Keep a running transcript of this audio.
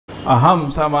Aham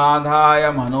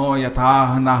samadhaya mano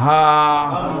yatha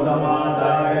naha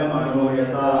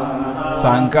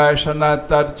sankarshana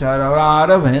tar charanar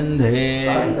bhindhe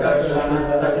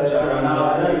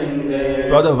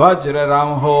Tad vajra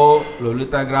ramho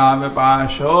lulita grame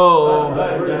pasho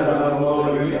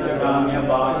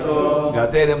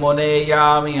Gatir mune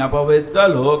yami apavidya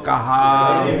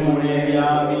lokaha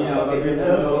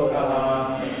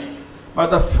By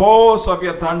the force of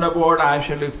your thunderbolt I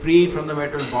shall be freed from the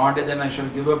metal bondage and I shall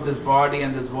give up this body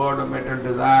and this world of metal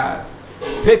desires.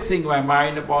 Fixing my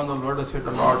mind upon the lotus feet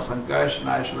of Lord Sankarsana,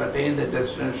 I shall attain the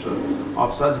destination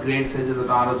of such great sages as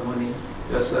Narad Muni,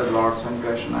 just as Lord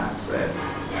Sankarsana has said.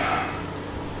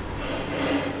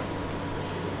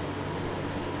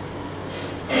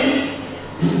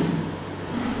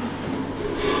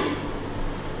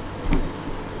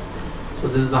 So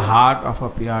this is the heart of a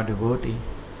pure devotee.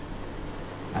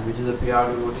 And which is a pure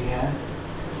devotee here?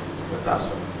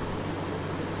 Vatasura.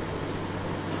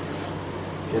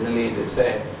 Generally it is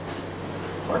said,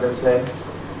 what is said?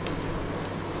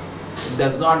 It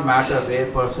does not matter where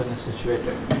a person is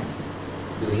situated.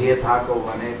 Grihe thako,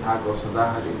 vane thako,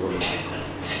 sadahari guru.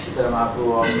 Chitra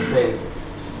Mahaprabhu also says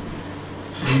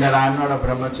that I am not a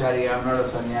brahmachari, I am not a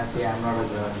sannyasi, I am not a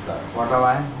grihastha. What am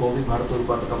I? Gopi bhartur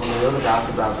patkamalayor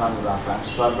dasa dasanu dasa. I am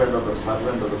servant of the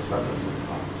servant of the servant.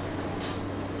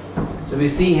 So we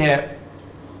see here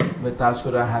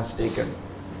Vatasura has taken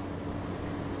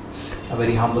a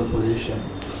very humble position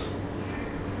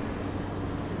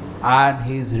and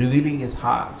he is revealing his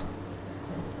heart.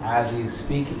 As he is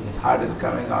speaking, his heart is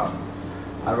coming out.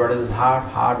 And what is his heart?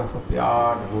 Heart of a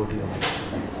pure devotee.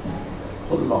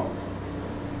 Full of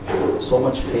so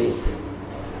much faith.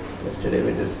 Yesterday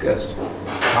we discussed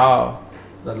how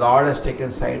the Lord has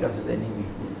taken sight of his enemy.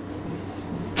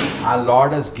 Our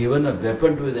Lord has given a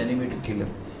weapon to his enemy to kill him.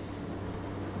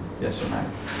 Just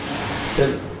imagine.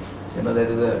 Still, there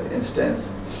is an instance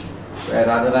where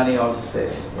Radharani also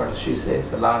says, what she says,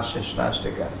 the last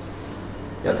Shishnashtika.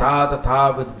 Yatha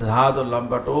tatha vidhatu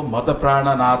lambato mata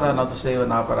prana nata natu seva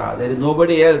napara. There is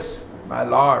nobody else, my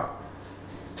Lord.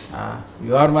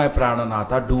 You are my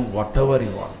prananatha, do whatever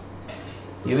you want.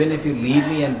 Even if you leave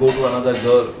me and go to another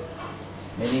girl,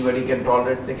 anybody can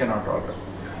tolerate, they cannot tolerate.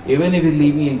 Even if you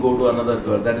leave me and go to another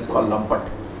girl, that is called lampat.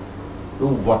 Do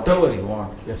whatever you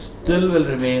want, you still will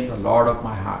remain the Lord of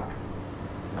my heart.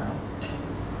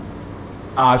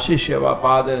 Ashishyava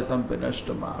padaritam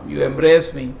pinashtamam. You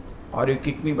embrace me or you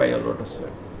kick me by your lotus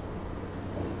feet.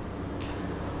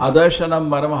 Adarshanam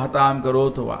maramahatam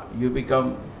karotuva. You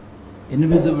become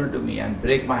invisible to me and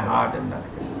break my heart in that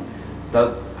way.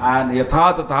 And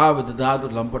yatha tatha vidhatu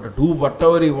lampata. Do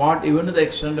whatever you want, even to the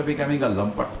extent of becoming a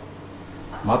lampat.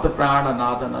 Mata prana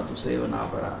nata natu seva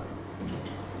napara.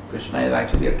 Krishna is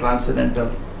actually a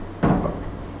transcendental lampat.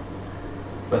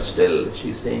 But still, she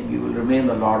is saying, you will remain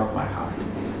the Lord of my heart.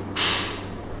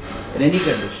 In any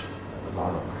condition, the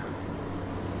Lord of my heart.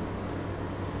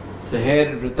 So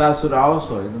here, Vritasura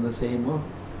also is in the same mood.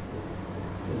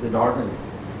 Is it ordinary?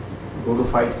 You go to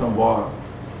fight some war,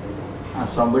 and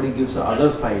somebody gives the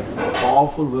other side a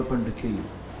powerful weapon to kill you.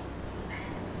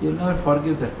 You will never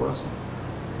forgive that person.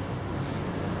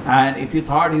 And if you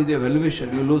thought he is your well-wisher,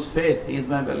 you lose faith. He is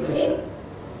my well-wisher.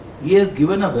 He has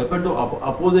given a weapon to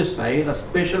opposite side, a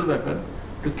special weapon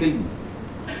to kill me.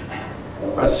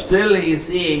 But still he is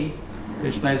saying,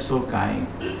 Krishna is so kind.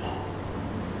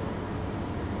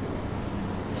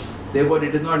 Therefore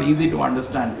it is not easy to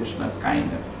understand Krishna's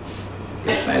kindness.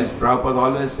 Krishna is, Prabhupada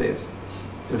always says,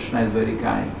 Krishna is very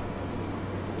kind.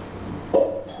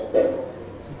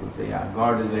 People say, yeah,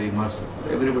 God is very merciful.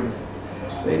 Everybody says.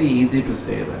 Very easy to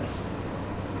say that.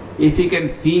 If you can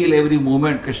feel every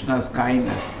moment Krishna's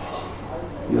kindness,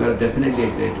 you are definitely a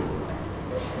great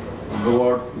devotee.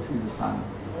 Go out, you see the sun.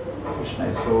 Krishna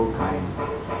is so kind.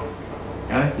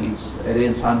 He's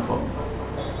arranged sun for me.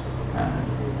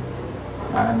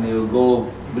 And you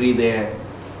go breathe air.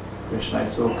 Krishna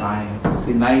is so kind. You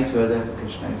see nice weather,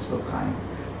 Krishna is so kind.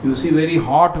 You see very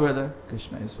hot weather,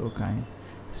 Krishna is so kind.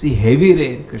 You see heavy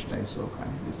rain, Krishna is so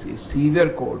kind. You see severe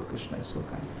cold, Krishna is so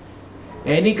kind.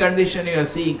 Any condition you are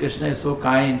seeing, Krishna is so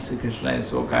kind, see Krishna is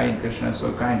so kind, Krishna is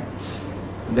so kind.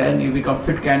 Then you become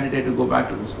fit candidate to go back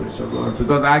to the spiritual world.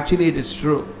 Because actually it is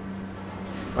true.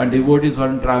 When devotees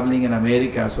were traveling in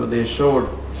America, so they showed,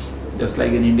 just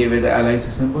like in India where the LIC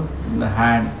symbol, in the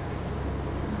hand,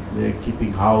 they are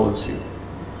keeping house here.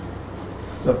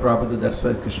 So Prabhupada, that's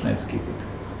why Krishna is keeping.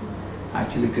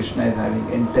 Actually Krishna is having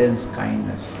intense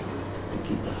kindness to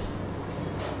keep us.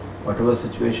 Whatever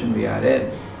situation we are in,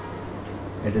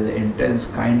 it is the intense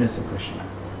kindness of Krishna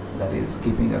that is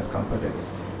keeping us comfortable.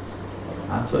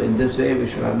 So in this way we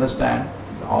should understand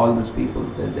all these people,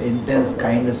 the intense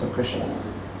kindness of Krishna.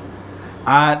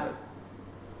 And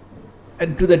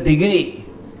to the degree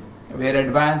we are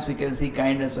advanced, we can see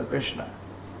kindness of Krishna.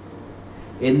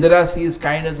 Indra sees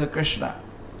kindness of Krishna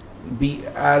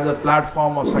as a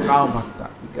platform of Sakama Bhakta.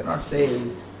 We cannot say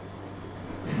he's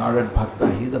not a Bhakta.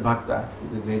 He's a Bhakta.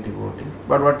 He's a great devotee.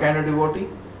 But what kind of devotee?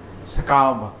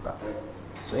 Sakama Bhakta.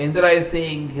 So Indra is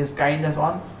seeing his kindness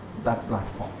on that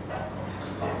platform.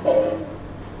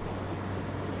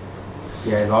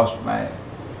 See, I lost my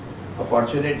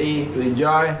opportunity to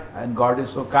enjoy, and God is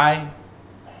so kind.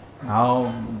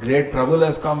 Now great trouble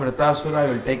has come. Vritasura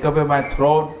will take away my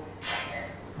throne.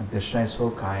 And Krishna is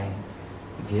so kind.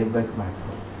 He gave back my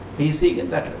throne. He is seeing in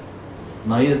that way.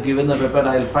 Now he has given the weapon.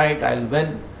 I will fight. I will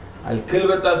win. I will kill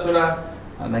Vritasura.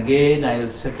 And again I will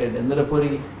sit in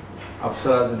Indrapuri.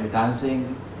 Apsaras will be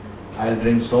dancing. I will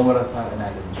drink Somarasa and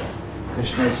I will enjoy.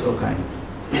 Krishna is so kind.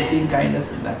 He is seeing kindness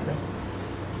in that way.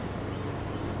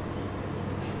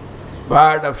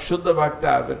 But of Shuddha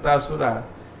Bhakta, Vritasura,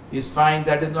 is fine,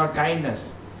 that is not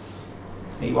kindness.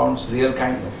 He wants real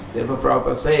kindness. Therefore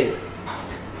Prabhupada says,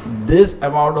 this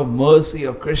amount of mercy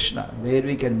of Krishna, where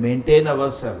we can maintain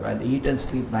ourselves and eat and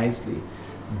sleep nicely,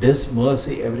 this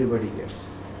mercy everybody gets.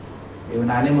 Even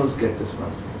animals get this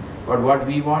mercy. But what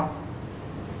we want?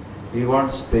 We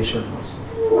want special mercy.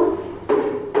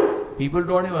 People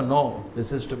don't even know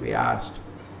this is to be asked.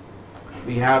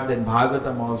 We have that in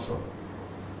Bhagavatam also.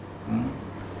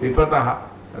 Vipataha,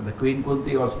 the Queen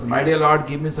Kunti also, my dear Lord,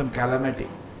 give me some calamity.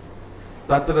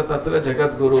 Tatra tatra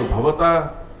jagat guru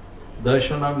bhavata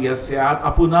darshanam yasyat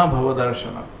apuna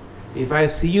bhavadarshanam. If I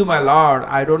see you, my Lord,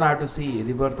 I don't have to see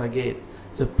rebirth again.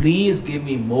 So please give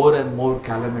me more and more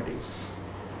calamities.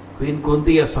 Queen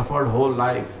Kunti has suffered whole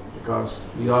life, because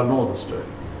we all know the story.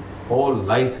 Whole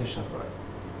life she suffered.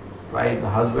 Right? The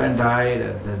husband died,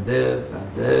 and then this,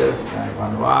 and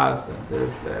one was, and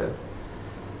this, that.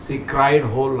 She cried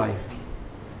whole life.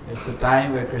 It's a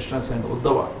time where Krishna sent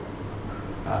Uddhava.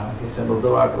 He sent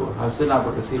Uddhava to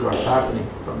Hastinapur to see what's happening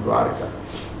from Dwarka,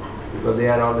 because they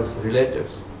are all his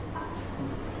relatives.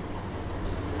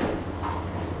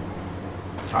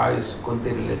 How is Kunti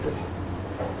related?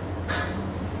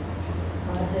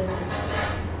 Father's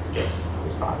sister. Yes,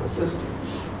 his father's sister.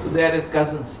 So they are his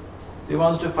cousins. So he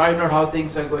wants to find out how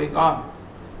things are going on.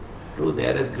 True, they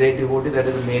are his great devotee, that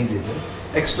is the main reason.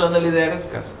 Externally they are his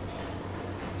cousins.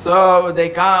 So they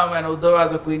come, and Uddhava,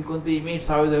 the Queen Kunti, meets,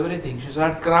 how is everything? She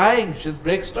starts crying, she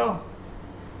breaks down.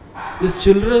 These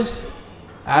children,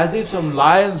 as if some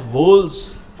lions,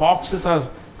 wolves, foxes are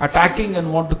attacking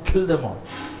and want to kill them all.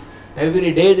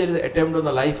 Every day there is an attempt on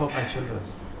the life of my children.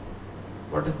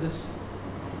 What is this?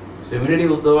 So immediately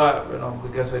Uddhava,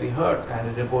 becomes very hurt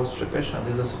and he reports to Krishna.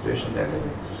 This is the situation they are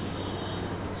living.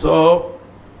 So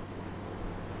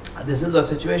this is the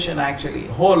situation actually.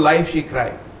 Whole life she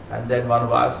cried. And then one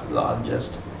was the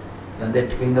unjust. Then that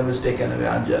kingdom is taken away,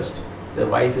 unjust. Their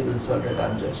wife is insulted,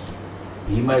 unjust.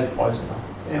 Bhima is poisoned.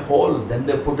 Then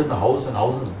they put in the house, and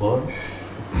house is burned.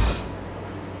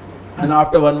 And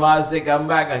after Vanvas they come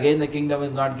back, again the kingdom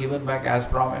is not given back as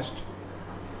promised.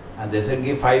 And they said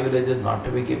give 5 villages, not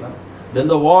to be given. Then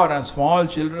the war, and small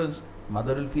children,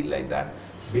 mother will feel like that.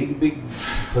 Big,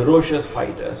 ferocious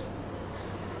fighters.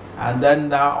 And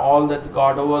then all that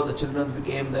got over, the children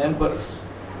became the emperors.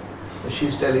 So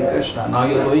she's telling Krishna, now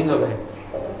you're going away.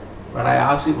 But I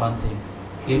ask you one thing,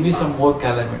 give me some more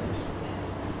calamities.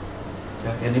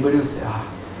 Anybody will say,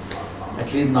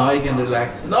 at least now I can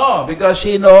relax. No, because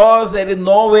she knows there is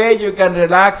no way you can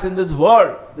relax in this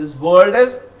world. This world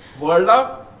is world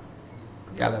of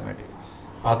calamities.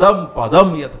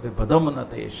 Padam yat vipadam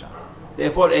natesha.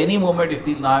 Therefore, any moment you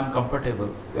feel, now I'm comfortable,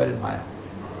 you are in Maya.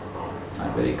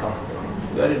 I'm very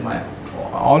comfortable. You are in Maya.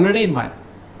 Already in Maya.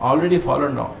 Already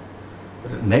fallen down.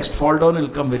 But next fall down will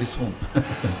come very soon.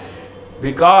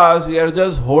 Because we are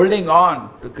just holding on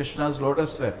to Krishna's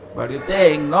lotus feet. But you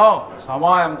think, no, somehow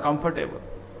I am comfortable.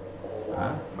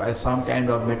 By some kind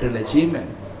of material achievement.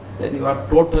 Then you are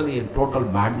totally in total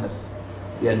madness.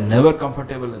 We are never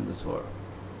comfortable in this world.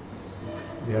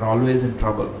 We are always in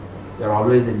trouble. We are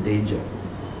always in danger.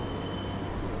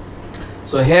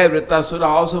 So here Vritasura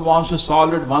also wants to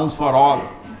solve it once for all.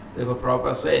 Therefore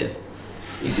Prabhupada says,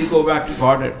 if you go back to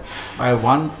Godhead, by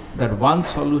that one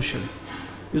solution,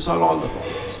 you solve all the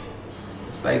problems.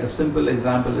 It's like a simple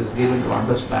example is given to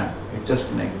understand. It's just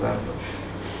an example.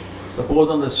 Suppose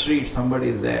on the street somebody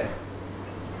is there.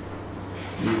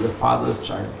 He is the father's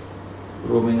child,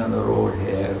 roaming on the road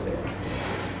here, there.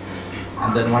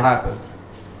 And then what happens?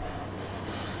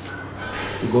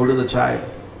 You go to the child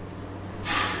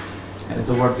and it's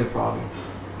a what's the problem?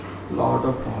 Lot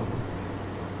of problems.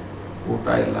 ಊಟ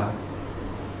ಇಲ್ಲ,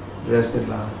 dress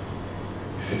ಇಲ್ಲ,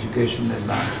 education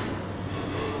ಇಲ್ಲ.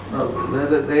 No,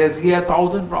 he has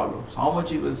 1,000 problems. How much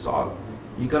he will solve?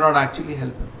 You cannot actually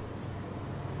help him.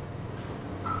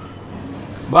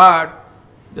 But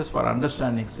just for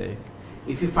understanding's sake,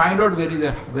 if you find out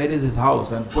where is his house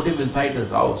and put him inside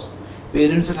his house,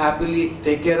 parents will happily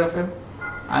take care of him,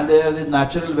 and they are the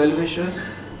natural well-wishers.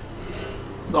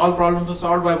 All problems are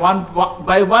solved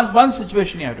by one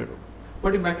situation you have to do.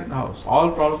 Put him back in the house. All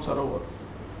problems are over.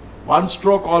 One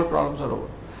stroke, all problems are over.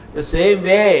 The same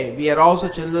way, we are also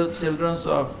children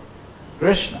of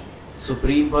Krishna,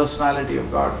 Supreme Personality of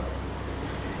God.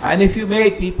 And if you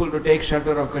make people to take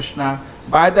shelter of Krishna,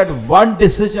 by that one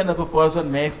decision if a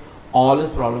person makes, all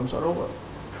his problems are over.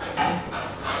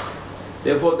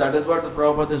 Therefore, that is what the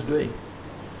Prabhupada is doing.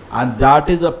 And that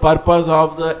is the purpose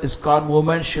of the ISKCON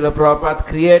movement Srila Prabhupada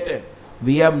created.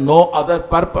 We have no other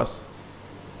purpose.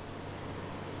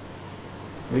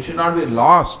 We should not be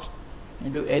lost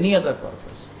into any other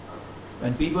purpose.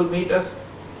 When people meet us,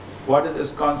 what does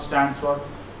ISKCON stands for?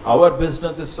 Our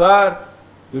business is, sir,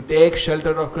 you take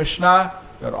shelter of Krishna,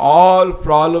 your all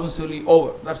problems will be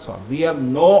over. That's all. We have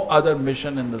no other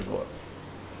mission in this world.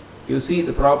 You see,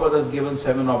 the Prabhupada has given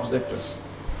 7 objectives,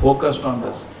 focused on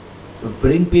this. To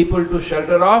bring people to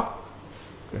shelter of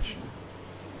Krishna.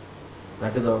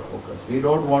 That is our focus. We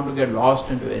don't want to get lost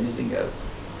into anything else.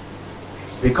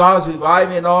 Because why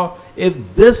we know, if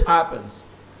this happens,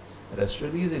 the rest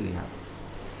will easily happen.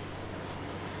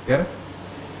 Okay?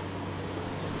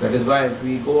 That is why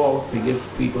we go out, we give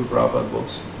people proper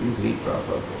books. Please read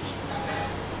proper books.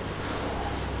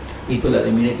 People are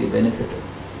immediately benefited.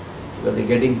 Because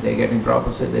they're getting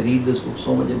proper, say they read this book,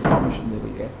 so much information they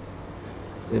will get.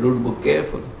 They read the book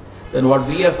carefully. Then what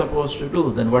we are supposed to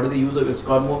do, then what is the use of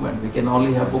ISKCON movement? We can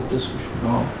only have book discussion.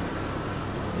 No.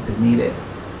 It is needed.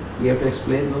 We have to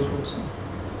explain those books.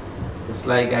 It's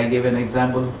like I gave an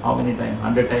example, how many times?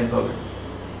 100 times already.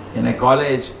 In a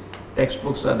college,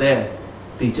 textbooks are there.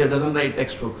 Teacher doesn't write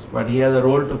textbooks, but he has a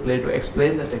role to play to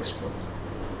explain the textbooks.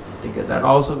 That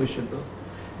also we should do.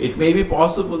 It may be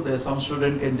possible that some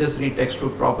student can just read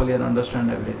textbook properly and understand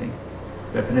everything.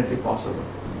 Definitely possible.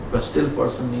 But still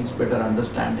person needs better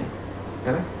understanding.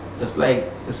 Correct? Just like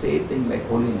the same thing like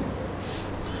holy name.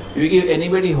 If you give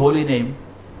anybody holy name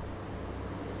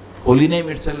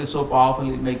itself is so powerful,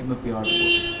 it will make him a pure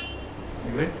devotee.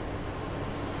 Agree?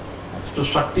 So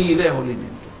Shakti is a holy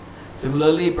name.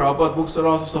 Similarly, Prabhupada books are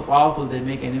also so powerful, they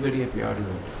make anybody a pure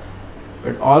devotee.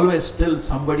 But always still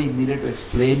somebody needed to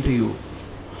explain to you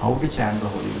how to chant the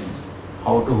holy name,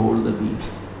 how to hold the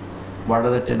beads, what are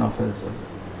the 10 offenses,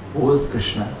 who is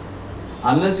Krishna.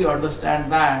 Unless you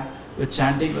understand that, your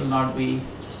chanting will not be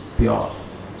pure.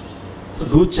 So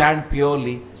do chant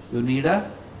purely, you need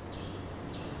a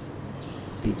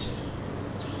teacher.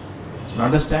 You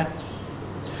understand?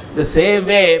 The same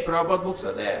way, Prabhupada books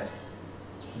are there.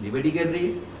 Anybody can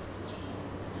read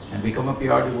and become a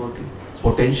pure devotee.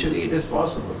 Potentially it is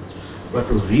possible. But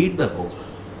to read the book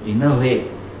in a way,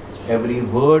 every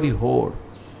word you hold,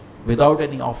 without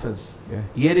any offense. Yeah.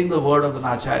 Hearing the word of an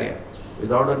Acharya,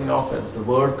 without any offense, the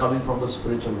words coming from the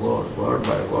spiritual world, word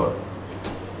by word.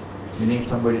 You need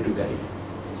somebody to guide.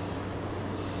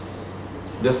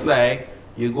 Just like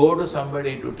you go to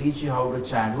somebody to teach you how to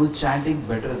chant, who is chanting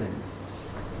better than you.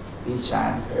 He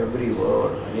chants every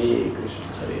word, Hare Krishna,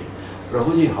 Hare.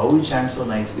 Prabhuji, how you chant so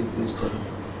nicely, please tell me.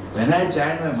 When I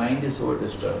chant, my mind is so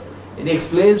disturbed. And he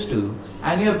explains to you,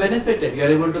 and you are benefited. You are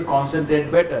able to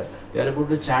concentrate better. You are able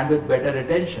to chant with better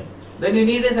attention. Then you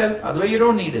need his help. Otherwise, you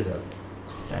don't need his help.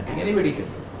 Chanting, anybody can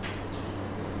do.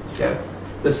 Okay?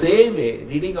 The same way,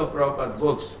 reading of Prabhupada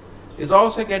books is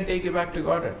also can take you back to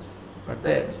Godhead. But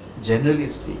then, generally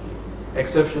speaking,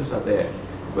 exceptions are there.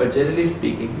 But generally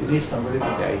speaking, you need somebody to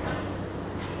guide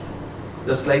you.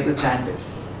 Just like the chanting.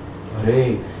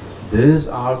 Hare, these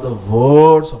are the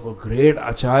words of a great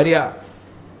Acharya.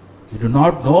 You do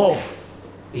not know.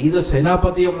 He is the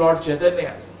Senapati of Lord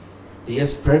Chaitanya. He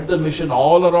has spread the mission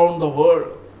all around the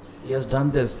world. He has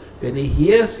done this. When he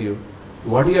hears you,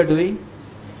 what you are doing?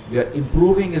 You are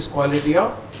improving his quality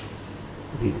of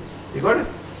reading. You got it?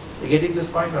 You are getting this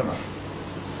point or not?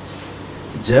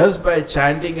 Just by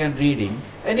chanting and reading,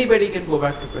 anybody can go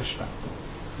back to Krishna.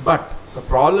 But the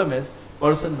problem is,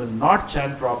 person will not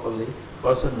chant properly,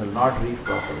 person will not read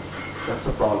properly. That's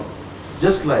the problem.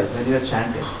 Just like when you are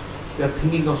chanting, you are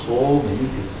thinking of so many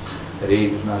things. Hare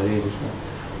Krishna, Hare Krishna.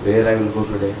 Where I will go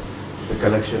today? The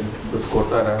collection, with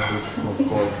Kotara, with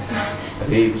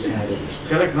Hare Krishna, Hare Krishna.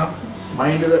 Correct, no?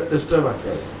 Mind is disturbed.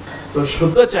 So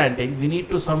Shuddha chanting, we need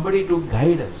to somebody to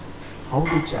guide us. How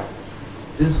to chant.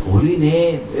 This holy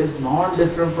name is not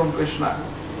different from Krishna.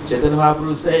 Chaitanya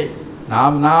Mahaprabhu say,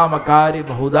 Nam Nam Akari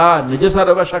Bahuda Nija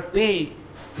Sarva Shakti.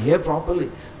 Hear properly.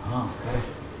 Correct.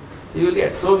 So you will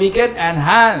get. So we can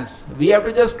enhance. We have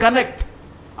to just connect.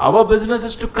 Our business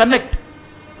is to connect.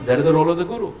 That is the role of the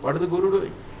Guru. What is the Guru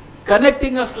doing?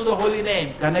 Connecting us to the holy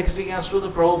name, connecting us to the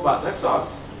Prabhupada. That's all.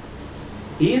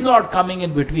 He is not coming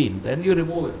in between. Then you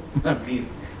remove it. Please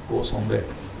go somewhere.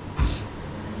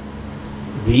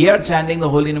 We are chanting the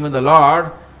holy name of the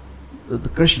Lord. The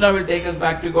Krishna will take us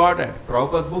back to Godhead.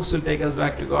 Prabhupada books will take us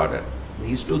back to Godhead.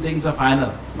 These two things are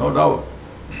final, no doubt.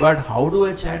 But how do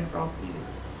I chant properly?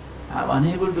 I am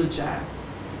unable to chant.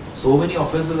 So many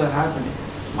offenses are happening.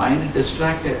 Mind is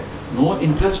distracted. No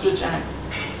interest to chant.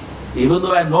 Even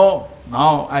though I know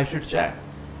now I should chant.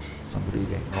 Somebody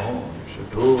will say, no, you should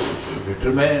do, you should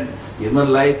determine.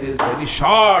 Human life is very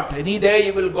short. Any day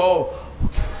you will go.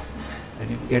 Okay. And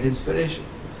you get inspiration.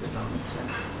 You sit down and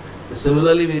chant.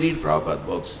 Similarly, we read Prabhupada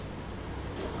books.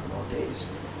 No taste.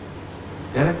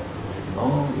 Correct?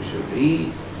 No, you should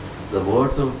read the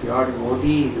words of a pure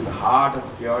devotee, the heart of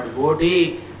a pure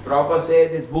devotee. Prabhupada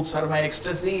said, these books are my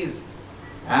ecstasies.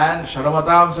 And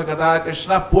Sharamatam Sakata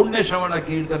Krishna Punya Shavana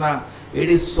Kirtana. It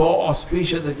is so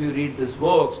auspicious if you read these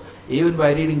books. Even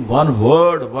by reading one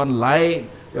word, one line,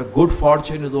 your good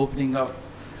fortune is opening up.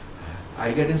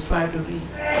 I get inspired to read.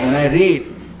 When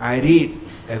I read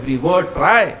every word,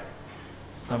 try.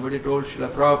 Somebody told Srila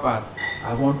Prabhupada,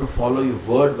 I want to follow you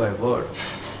word by word.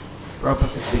 Prabhupada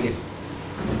said, begin.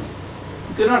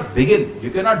 You cannot begin.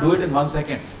 You cannot do it in 1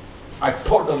 second. I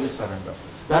totally surrender.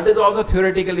 That is also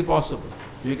theoretically possible.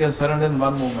 You can surrender in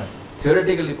one moment.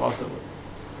 Theoretically possible.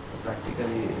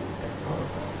 Practically,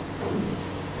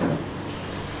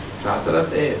 Shastra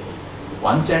says,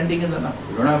 one chanting is enough.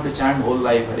 You don't have to chant whole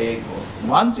life. Hare.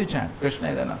 Once you chant,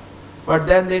 Krishna is enough. But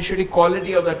then there should be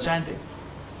quality of that chanting.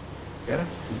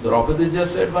 Draupadi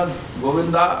just said once,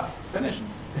 Govinda, finished.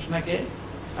 Krishna came.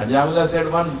 Ajamila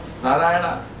said one,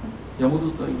 Narayana.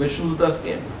 Vishnudutas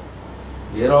came.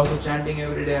 We are also chanting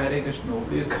every day, Hare Krishna.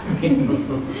 Nobody is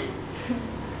coming.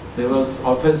 There was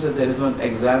often said there is one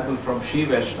example from Shri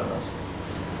Vaishnavas.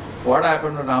 What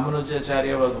happened when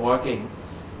Ramanujacharya was walking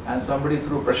and somebody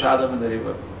threw prasadam in the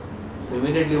river? So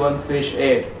immediately one fish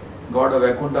ate, got a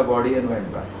Vaikuntha body and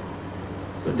went back.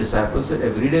 So disciples said,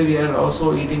 every day we are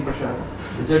also eating prasadam.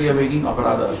 They said, you are making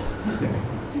aparadhas.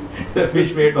 The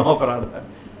fish made no aparadha.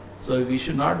 So we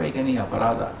should not make any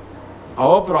aparadha.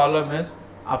 Our problem is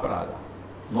aparadha.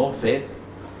 No faith.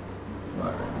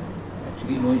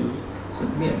 Actually no use.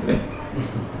 Simply anyway.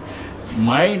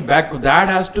 Mind back, that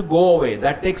has to go away.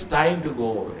 That takes time to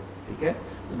go away. Okay?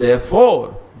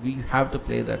 Therefore, we have to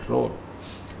play that role.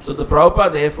 So the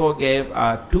Prabhupada therefore gave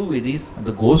two vidhis,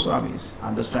 the Goswamis,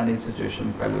 understanding situation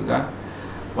in Kali Yuga.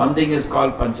 One thing is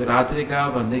called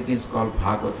Pancharatrika, one thing is called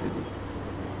Bhagavad Vidhi.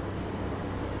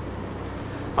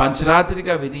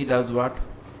 Pancharatrika Vidhi does what?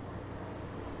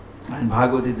 And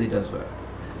Bhagavad Vidhi does what?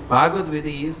 Bhagavad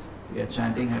Vidhi is, we are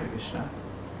chanting Hare Krishna.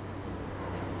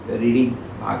 We are reading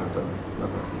Bhagavatam,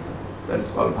 Bhagavad Gita. That is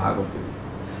called Bhagavad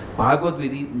Vidhi. Bhagavad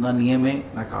Vidhi, na niyame,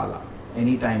 na kala.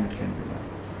 Any time it can be done.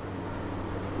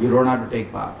 You don't have to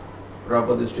take bath.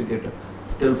 Prabhupada is to get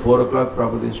till 4 o'clock,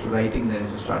 Prabhupada is to writing,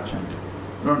 then you start chanting.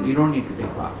 You don't need to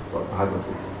take bath for Bhagavad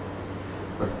Gita.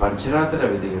 But Pancharatra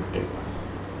Vidhi you have to take bath.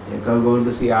 You're going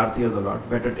to see Aarti of the Lord,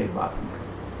 better take bath.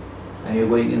 And you're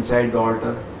going inside the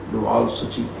altar, do all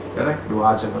Suchi, correct? Do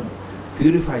Achavan.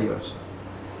 Purify yourself.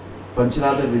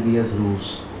 Pancharatra Vidhi has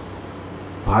rules.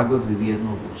 Bhagavad Vidhi has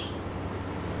no rules.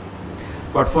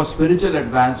 But for spiritual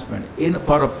advancement,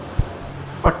 for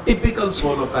a typical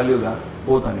soul of Kali Yuga,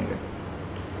 both are needed.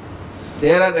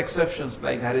 There are exceptions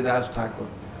like Haridas Thakur,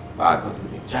 Bhagavad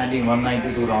Vidhi, chanting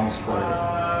 192 rounds per day.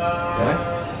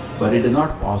 Correct? But it is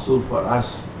not possible for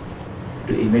us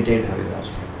to imitate Haridas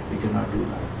Thakur. We cannot do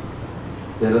that.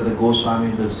 There are the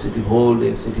Goswamis, the city, whole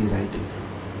day city writing.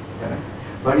 Correct?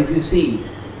 But if you see,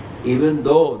 even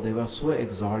though they were so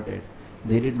exalted,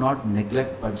 they did not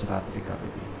neglect Pancharatrika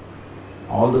Vidhi.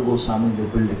 All the Goswamis, they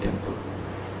built a temple.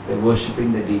 They are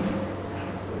worshipping the deity.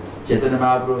 Chaitanya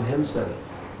Mahaprabhu himself,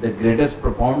 the greatest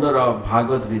propounder of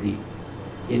Bhagavad Vidhi,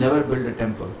 he never built a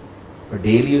temple. But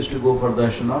daily used to go for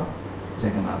darshan of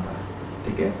Jagannatha.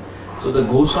 Okay? So the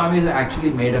Goswamis actually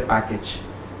made a package,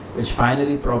 which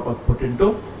finally Prabhupada put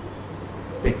into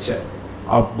picture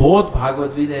of both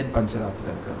Bhagavad Vidhi and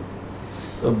Pancharatrika.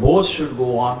 So both should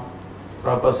go on.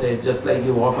 Prabhupada said, just like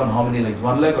you walk on how many legs?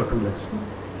 1 leg or 2 legs?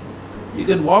 You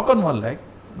can walk on 1 leg,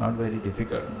 not very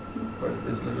difficult, but it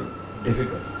is a little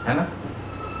difficult.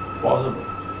 Possible.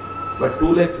 But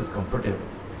 2 legs is comfortable.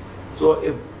 So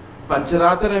if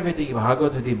Pancharatara Viti,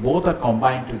 Bhagavad Viti, both are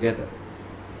combined together,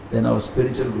 then our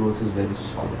spiritual growth is very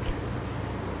solid.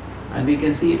 And we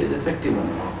can see it is effective.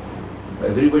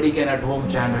 Everybody can at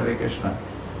home chant Hare Krishna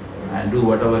and do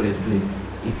whatever he is doing.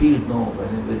 He feels no,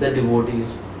 when with the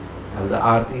devotees, the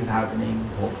arati is happening,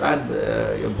 and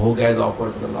your bhoga is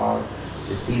offered to the Lord,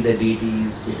 we see the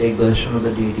deities, we take darshan of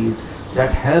the deities,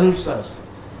 that helps us.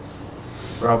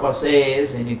 Prabhupada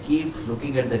says, when you keep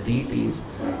looking at the deities,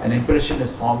 an impression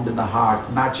is formed in the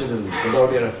heart naturally,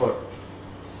 without your effort.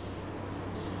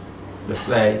 Just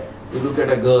like you look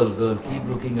at a girl, keep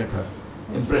looking at her,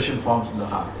 impression forms in the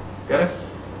heart. Correct?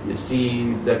 You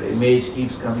see that image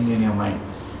keeps coming in your mind.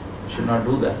 You should not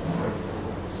do that.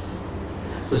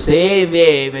 The same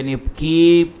way, when you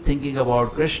keep thinking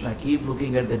about Krishna, keep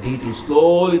looking at the deity,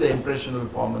 slowly the impression will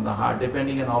form in the heart,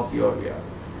 depending on how pure we are.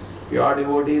 Pure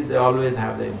devotees, they always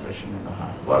have the impression in the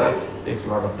heart. For us, it takes a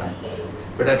lot of time.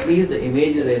 But at least the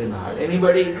image is there in the heart.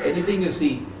 Anybody, anything you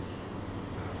see,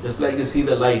 just like you see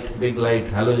the light, big light,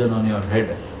 halogen on your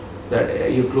head,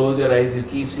 that you close your eyes, you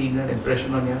keep seeing that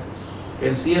impression on your,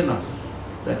 can see or not?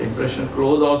 That impression,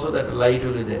 close also, that light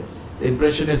will be there. The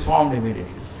impression is formed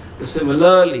immediately. So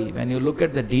similarly, when you look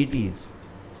at the deities,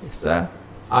 it's a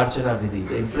archana vidhi,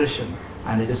 the impression,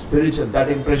 and it is spiritual. That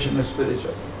impression is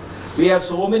spiritual. We have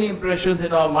so many impressions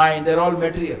in our mind, they're all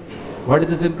material. What is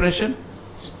this impression?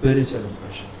 Spiritual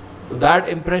impression. So that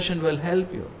impression will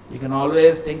help you. You can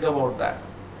always think about that.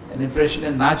 An impression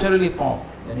is naturally formed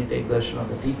when you take darshan of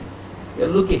the deity. You're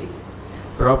looking.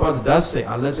 Prabhupada does say,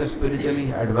 unless you're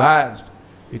spiritually advanced,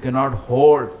 you cannot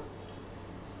hold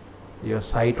your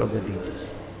sight of the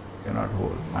deities. You cannot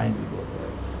hold. Mind will go there.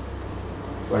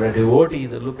 But a devotee,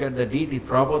 they look at the deities.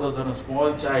 Prabhupada was on a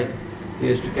small child. He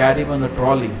used to carry him on the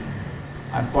trolley.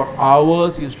 And for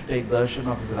hours he used to take darshan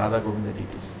of his Radha Govinda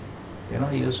deities. You know,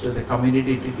 he used to, the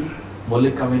community deities,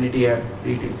 Maulik community had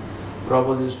deities.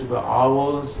 Prabhupada used to go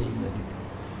hours seeing the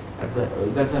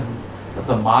deity. That's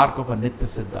a mark of a Nitya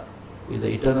Siddha. He is the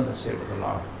eternal state of the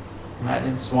Lord.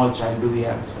 Imagine, small child, do we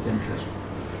have such interest?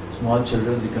 Small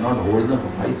children, we cannot hold them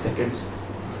for 5 seconds.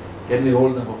 Can we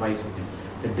hold them for 5 seconds?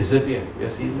 They disappear. We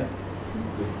have seen that.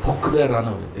 They run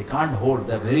away. They can't hold.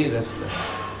 They are very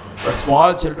restless. But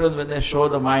small children, when they show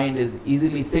the mind is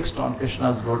easily fixed on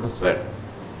Krishna's lotus feet,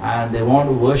 and they want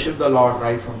to worship the Lord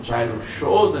right from childhood,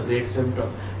 shows a great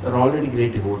symptom. They are already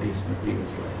great devotees in the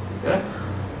previous life. Okay?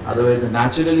 Otherwise,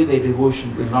 naturally their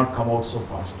devotion will not come out so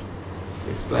fast.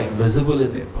 It's like visible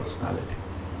in their personality.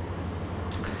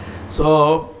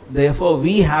 So, therefore,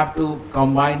 we have to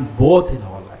combine both in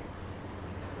our life.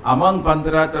 Among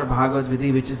Pancharatara Bhagavad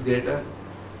Vidhi, which is greater?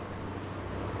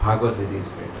 Bhagavad Vidhi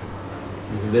is greater.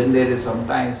 When there is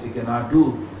sometimes we cannot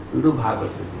do, we do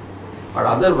Bhagavad Vidhi. But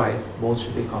otherwise, both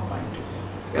should be combined together.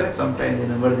 Correct? Sometimes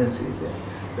in emergency,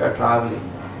 we are traveling.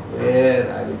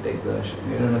 Where I will take darshan?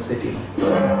 We are in a city.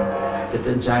 Sit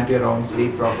and chant your own,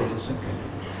 sleep properly, and continue.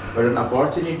 But an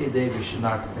opportunity there we should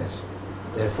not miss.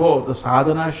 Therefore, the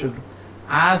sadhana should,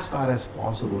 as far as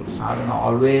possible, sadhana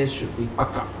always should be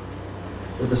pakka.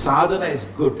 If the sadhana is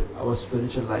good, our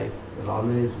spiritual life will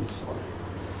always be solid.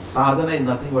 Sadhana is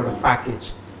nothing but a package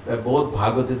where both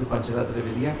Bhagavad Gita and Pancharatara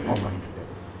Vidya are combined together.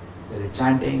 There is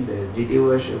chanting, there is deity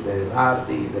worship, there is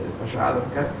arati, there is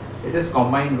prashadam. It is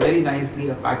combined very nicely,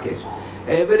 a package.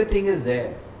 Everything is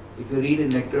there. If you read in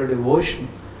Nectar of Devotion,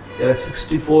 there are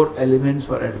 64 elements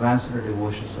for advancement of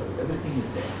devotion service. Everything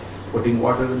is there. Putting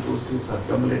water in tulsi,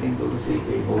 circumambulating tulsi,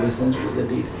 paying obeisance to the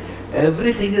deity.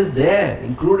 Everything is there,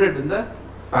 included in the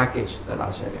package that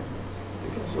Acharya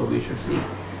makes. Okay? So we should see.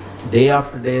 Day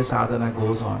after day sadhana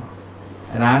goes on.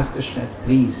 And as Krishna is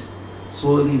pleased,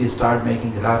 slowly we start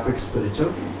making rapid spiritual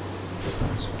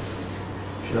advancement.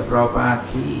 Srila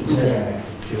Prabhupada ki jai.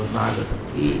 Srila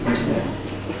Bhagavatam ki jai.